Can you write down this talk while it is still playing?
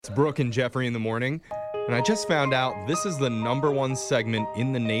It's Brooke and Jeffrey in the morning, and I just found out this is the #1 segment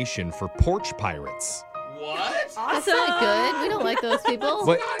in the nation for porch pirates. What? That's not good. We don't like those people.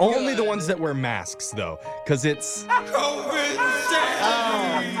 But only the ones that wear masks, though, because it's... Oh,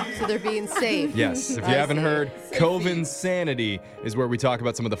 so they're being safe. Yes, if you I haven't see. heard, Covinsanity is where we talk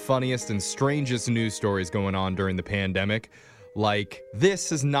about some of the funniest and strangest news stories going on during the pandemic. Like, this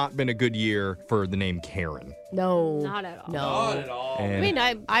has not been a good year for the name Karen. No. Not at all. No. Not at all. And I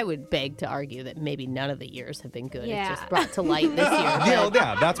mean, I would beg to argue that maybe none of the years have been good. Yeah. It's just brought to light this year.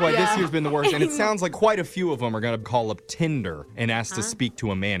 yeah, that's why this Yeah. year's been the worst. And it sounds like quite a few of them are going to call up Tinder and ask to speak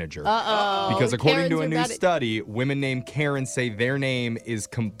to a manager. Uh-oh. Because according to a Karens are new bad at- study, women named Karen say their name is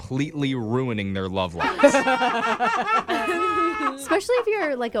completely ruining their love lives. Especially if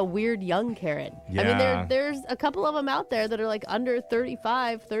you're like a weird young Karen. I mean, Yeah. there's a couple of them out there that are like under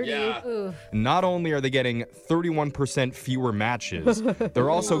 35, 30. Yeah. Oof. Not only are they getting 31% fewer matches, they're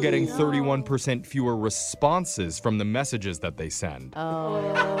also getting 31% fewer responses from the messages that they send.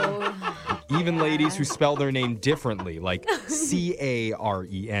 Oh. Even ladies who spell their name differently, like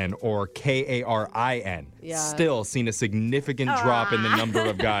Caren or Karin, Yeah. still seen a significant drop in the number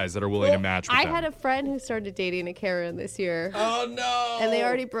of guys that are willing to match with I them. had a friend who started dating a Karen this year, Oh no. and they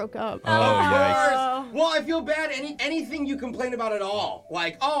already broke up. Oh, yikes. Well, I feel bad. Anything you complain about at all,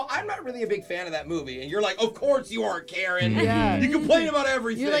 like, oh, I'm not really a big fan of that movie, and you're like, of course you aren't, Karen. Yeah. You complain about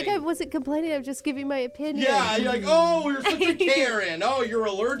everything. You're like, I wasn't complaining. I'm just giving my opinion. Yeah, you're like, oh, you're such a Karen. Oh, you're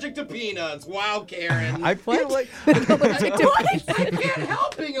allergic to peanuts. Wow, Karen. I feel like... I can't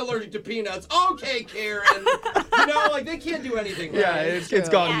help being allergic to peanuts. Okay, Karen. You know, like, they can't do anything right. Yeah, it's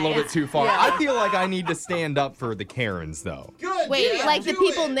gone a little bit too far. Yeah. I feel like I need to stand up for the Karens, though. Good. Wait, yeah, like the do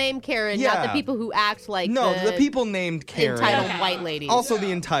people it. named Karen, not Yeah. the people who act like No, the people named Karen. entitled white ladies. Also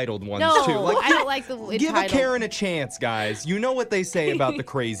the entitled ones, no, too. Like, I don't like the give a entitled. Karen a chance, guys. You know what they say about the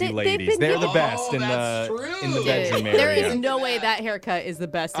crazy They've ladies. been They're the given- best in that's the true. in the Dude, bedroom There area. is no way that haircut is the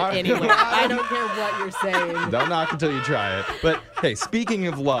best I- anywhere. I don't care what you're saying. Don't knock until you try it. But hey, speaking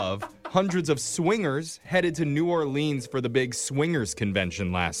of love, hundreds of swingers headed to New Orleans for the big swingers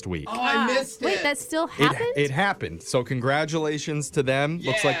convention last week. Oh, I missed it. Wait, that still happened? It happened. So congratulations to them.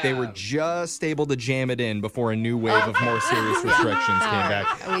 Looks like they were Yeah. just able to jam it in before a new wave of more serious restrictions came All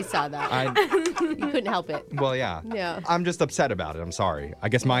back. right, we saw that. I, You couldn't help it. well, yeah. Yeah. I'm just upset about it. I'm sorry. I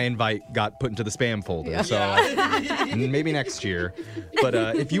guess my invite got put into the spam folder. Yeah. So maybe next year. But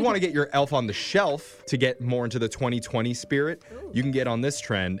if you want to get your elf on the shelf to get more into the 2020 spirit, you can get on this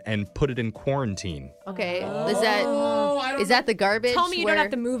trend and put it in quarantine. Okay, Oh, I don't is that the garbage? Tell me you where- don't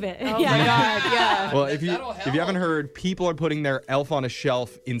have to move it. Oh my god, yeah. Well, if you That'll if you haven't help. heard, people are putting their elf on a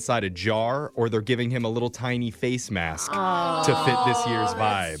shelf inside a jar, or they're giving him a little tiny face mask to fit this year's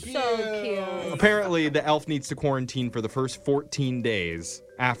vibe. So cute. Apparently, the elf needs to quarantine for the first 14 days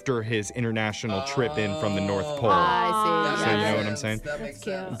after his international trip in from the North Pole. I see. So you yeah. know what I'm saying? That makes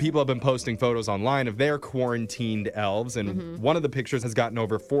cute. sense. People have been posting photos online of their quarantined elves, and one of the pictures has gotten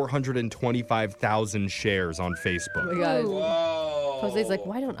over 425,000 shares on Oh Facebook. my god. Whoa. Jose's like,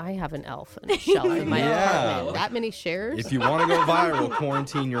 why don't I have an elf on a shelf in my Yeah. apartment? That many shares? If you want to go viral,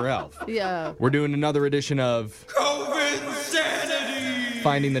 quarantine your elf. Yeah. We're doing another edition of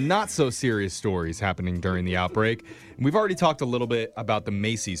finding the not so serious stories happening during the outbreak. We've already talked a little bit about the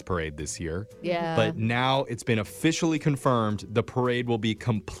Macy's parade this year. Yeah. But now it's been officially confirmed the parade will be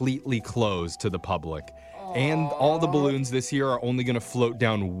completely closed to the public. And all the balloons this year are only going to float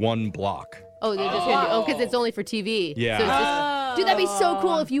down one block. Oh, they're just gonna do, because it's only for TV. Yeah. So it's just, dude, that'd be so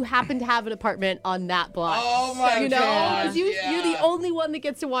cool if you happen to have an apartment on that block. Oh my You know, gosh, because you're the yeah. only one that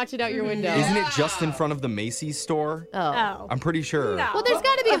gets to watch it out your window. Isn't it just in front of the Macy's store? Oh. Oh. I'm pretty sure. No. Well, there's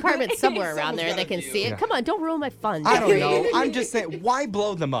got to be apartments somewhere around Someone's there that gotta can do see it. it. Come on, don't ruin my fun. I don't know. I'm just saying, why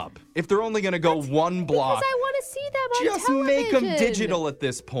blow them up? If they're only going to go one block, Because I want to see them on just television. make them digital at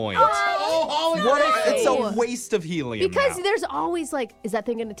this point. Oh, Hollywood. What if it's No. a waste of helium Because now? there's always like, is that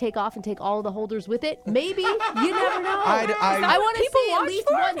thing going to take off and take all the holders with it? Maybe. You never know. I want to People see at watch least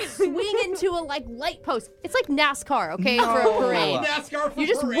for one it. swing into a like light post. It's like NASCAR, okay, for a parade. NASCAR for You're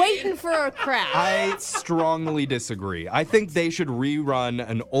just parade. waiting for a crash. I strongly disagree. I think they should rerun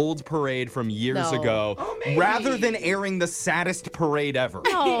an old parade from years No. ago rather than airing the saddest parade ever.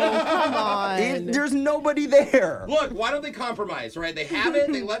 Oh, come on. There's nobody there. Look, why don't they compromise, right? They have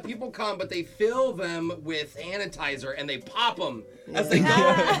it, they let people come, but they fill them with sanitizer and they pop them as they go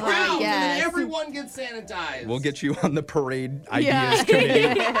around, and then Yes. everyone gets sanitized. We'll get you on the parade ideas Yeah.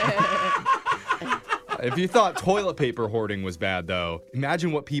 committee. If you thought toilet paper hoarding was bad, though,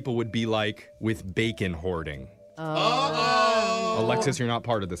 imagine what people would be like with bacon hoarding. Uh-oh. Alexis, you're not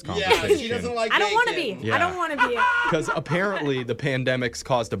part of this Yeah, conversation. she doesn't like I don't want to be. bacon. Yeah. I don't want to be. Because apparently the pandemic's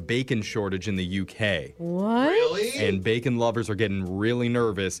caused a bacon shortage in the UK. What? Really? And bacon lovers are getting really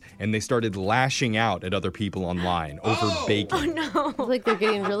nervous, and they started lashing out at other people online over bacon. I feel like they're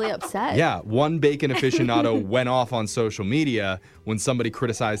getting really upset. Yeah, one bacon aficionado went off on social media when somebody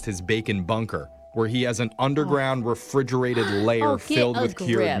criticized his bacon bunker, where he has an underground refrigerated layer Oh, get filled a with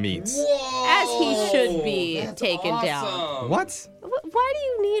cured grip. meats. Whoa. As he should be That's taken down. awesome. What? Why do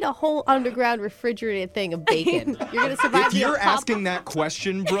you need a whole underground refrigerated thing of bacon? You're gonna survive. If the you're apop- asking that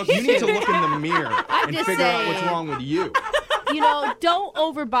question, Brooke, you need to look in the mirror and just figure out what's saying. wrong with you. Don't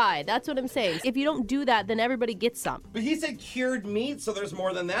overbuy. That's what I'm saying. If you don't do that, then everybody gets some. But he said cured meat, so there's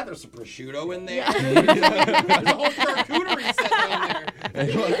more than that. There's some prosciutto in there. There's a whole charcuterie set down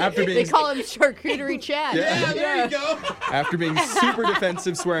there. After They being call him charcuterie Chad. Yeah, there you go. After being super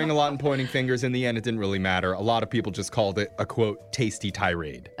defensive, swearing a lot, and pointing fingers, in the end, it didn't really matter. A lot of people just called it a, quote, tasty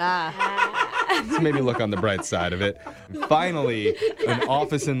tirade. So maybe look on the bright side of it. Finally, an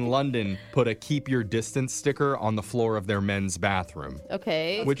office in London put a keep your distance sticker on the floor of their men's bathroom.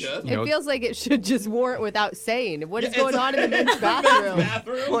 Okay. Which, good. you know, It feels like it should just warrant without saying. What is Yeah, going it's- on in the men's bathroom?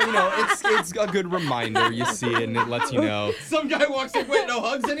 Bathroom. well, you know, it's a good reminder. You see it and it lets you know. Some guy walks in, wait, no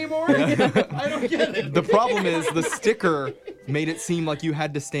hugs anymore? I don't get it. The problem is the sticker made it seem like you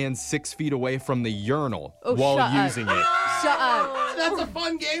had to stand 6 feet away from the urinal Oh, while shut up. using it. Shut up. That's a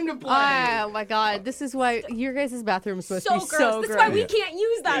fun game to play. Oh my god. This is why your guys' bathroom is supposed So to gross. be so That's gross. why we can't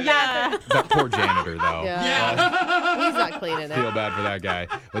use that bathroom. That poor janitor, though. Yeah. He's not cleaning it. Feel bad for that guy.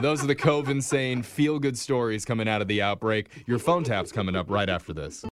 But those are the Cove Insane feel-good stories coming out of the outbreak. Your phone tap's coming up right after this.